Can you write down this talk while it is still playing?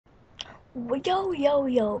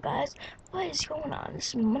Yo, guys, what is going on? This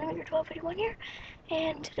is Moneymaker1281 here,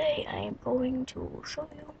 and today I am going to show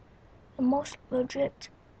you the most legit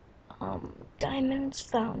diamonds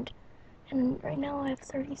found. And right now I have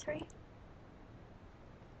 33,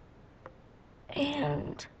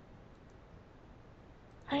 and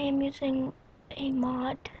I am using a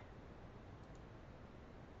mod.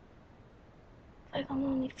 Like I'm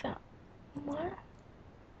only found what?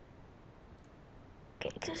 Okay,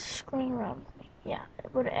 it's just screwing around with me. Yeah,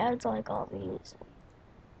 but it adds like all these.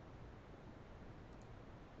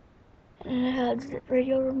 And it has the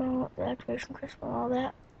radio remote, the activation crystal, and all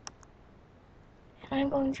that. And I'm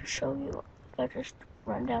going to show you if I just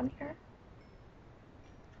run down here.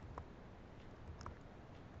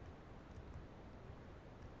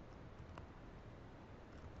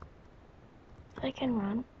 If I can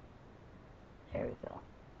run. There we go.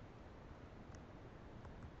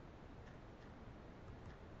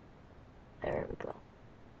 There we go.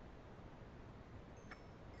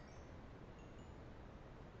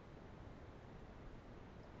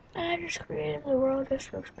 I just created the world just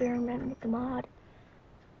to experiment with the mod.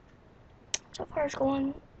 So far it's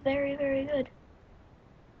going very, very good.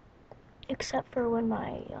 Except for when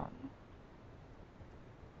my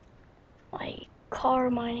car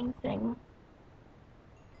mining thing,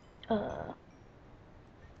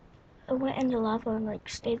 I went into lava and like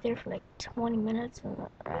stayed there for like 20 minutes and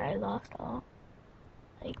I lost all,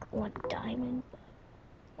 like 1 diamond,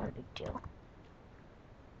 but not a big deal.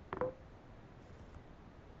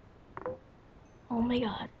 Oh my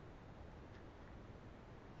god.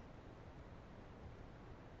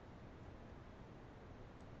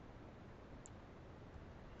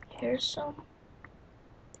 Here's some.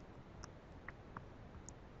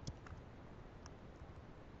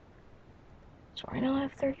 So right now I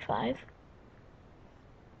have 35.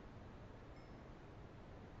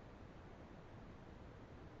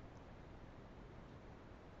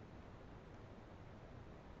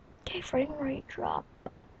 Okay, frame rate drop.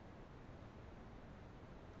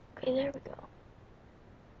 Okay, there we go.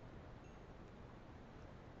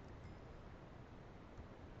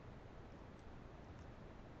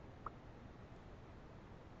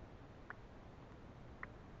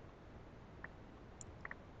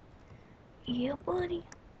 Yeah, buddy.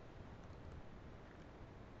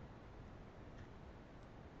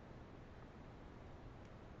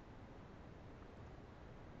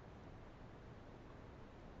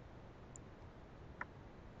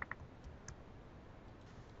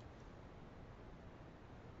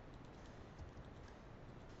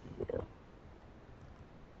 Yeah.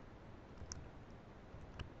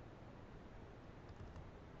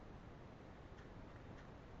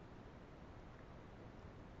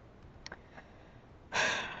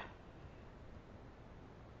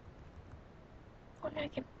 When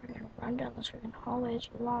we're gonna run down this freaking hallway, it's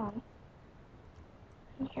long.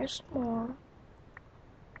 And here's some more.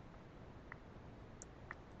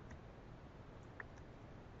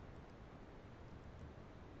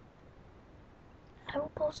 I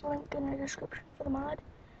will post a link in the description for the mod,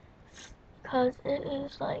 because it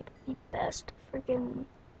is like the best freaking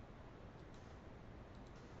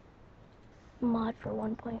mod for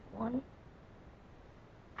 1.1.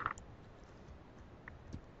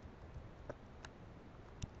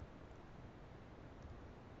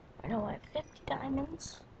 I know I have 50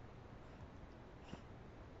 diamonds.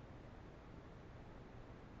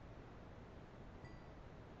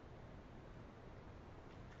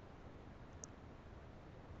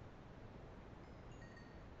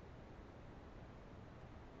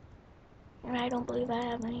 And I don't believe I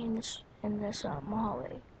have any in this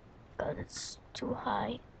hallway, because it's too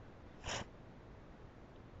high.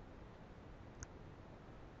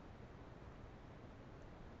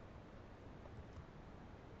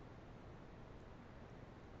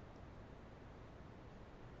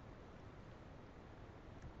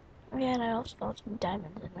 Yeah, and I also found some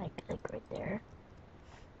diamonds in like right there,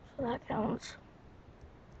 so that counts.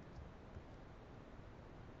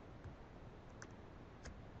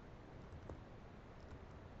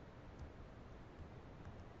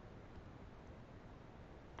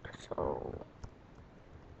 So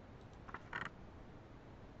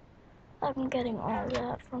I'm getting all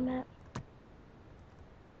that from it.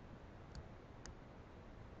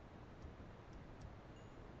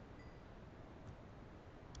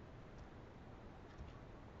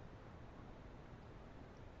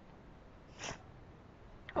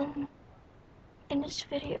 Um, in this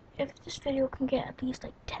video, if this video can get at least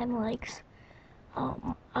like 10 likes,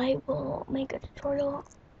 I will make a tutorial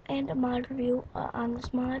and a mod review on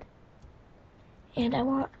this mod. And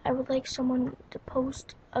I would like someone to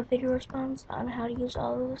post a video response on how to use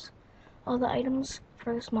all of this. all the items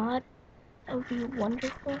for this mod, that would be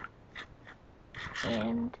wonderful.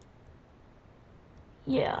 And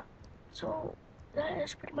yeah, so that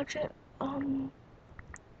is pretty much it. Well,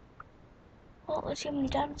 let's see how many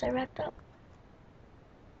diamonds I racked up.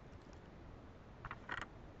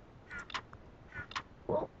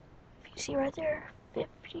 Well, if you see right there,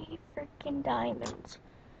 50 freaking diamonds.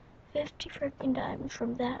 50 freaking diamonds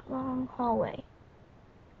from that long hallway.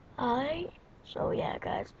 So yeah,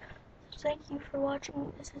 guys. So thank you for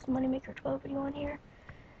watching. This is Moneymaker1281 here.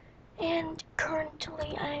 And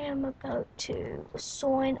currently I am about to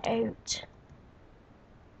sign out.